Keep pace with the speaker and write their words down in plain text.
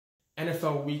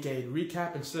NFL Week 8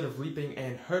 recap. Instead of leaping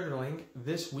and hurdling,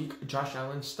 this week Josh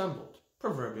Allen stumbled,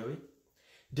 proverbially.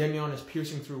 Damian is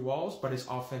piercing through walls, but his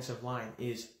offensive line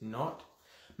is not.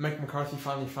 Mike McCarthy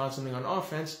finally found something on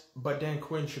offense, but Dan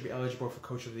Quinn should be eligible for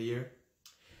Coach of the Year.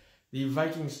 The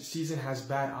Vikings season has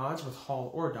bad odds with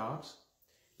Hall or Dobbs.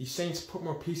 The Saints put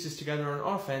more pieces together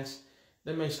on offense.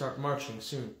 They may start marching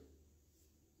soon.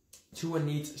 Tua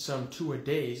needs some Tua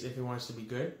days if he wants to be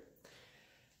good.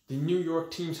 The New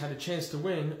York teams had a chance to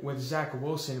win with Zach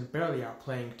Wilson barely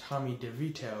outplaying Tommy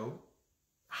DeVito.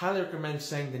 Highly recommend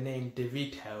saying the name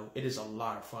DeVito. It is a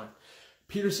lot of fun.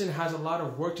 Peterson has a lot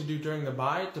of work to do during the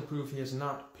bye to prove he has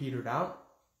not petered out.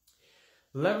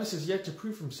 Levis is yet to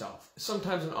prove himself.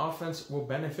 Sometimes an offense will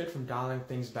benefit from dialing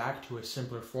things back to a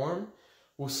simpler form.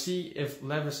 We'll see if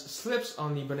Levis slips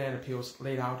on the banana peels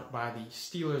laid out by the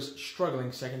Steelers'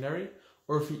 struggling secondary,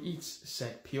 or if he eats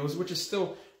said peels, which is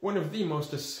still one of the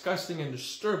most disgusting and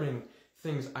disturbing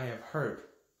things I have heard.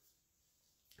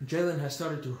 Jalen has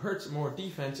started to hurt more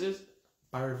defenses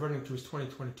by reverting to his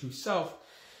 2022 self.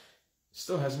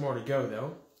 Still has more to go,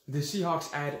 though. The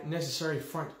Seahawks add necessary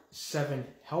front seven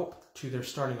help to their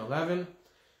starting 11.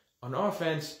 On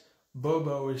offense,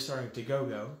 Bobo is starting to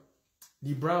go-go.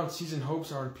 The Browns' season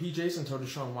hopes are in PJs until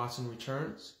Deshaun Watson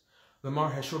returns.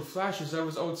 Lamar has showed flashes of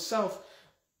his old self,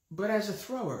 but as a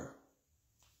thrower.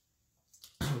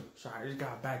 Sorry, I just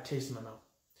got a bad taste in my mouth.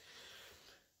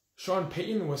 Sean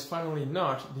Payton was finally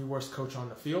not the worst coach on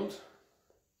the field.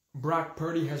 Brock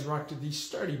Purdy has rocked the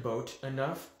sturdy boat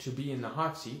enough to be in the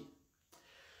hot seat.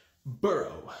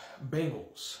 Burrow,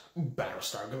 Bengals,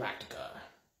 Battlestar Galactica.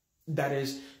 That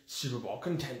is Super Bowl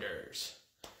contenders.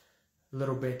 A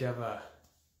little bit of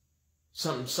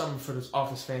something for those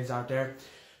Office fans out there.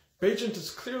 Bagent is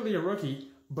clearly a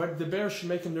rookie, but the Bears should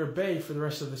make him their bay for the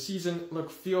rest of the season.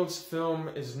 Look, Fields' film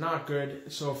is not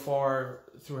good so far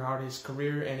throughout his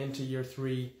career and into year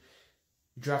 3.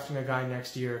 Drafting a guy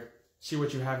next year. See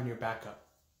what you have in your backup.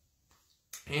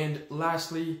 And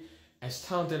lastly, as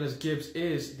talented as Gibbs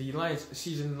is, the Lions'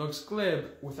 season looks glib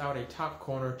without a top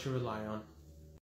corner to rely on.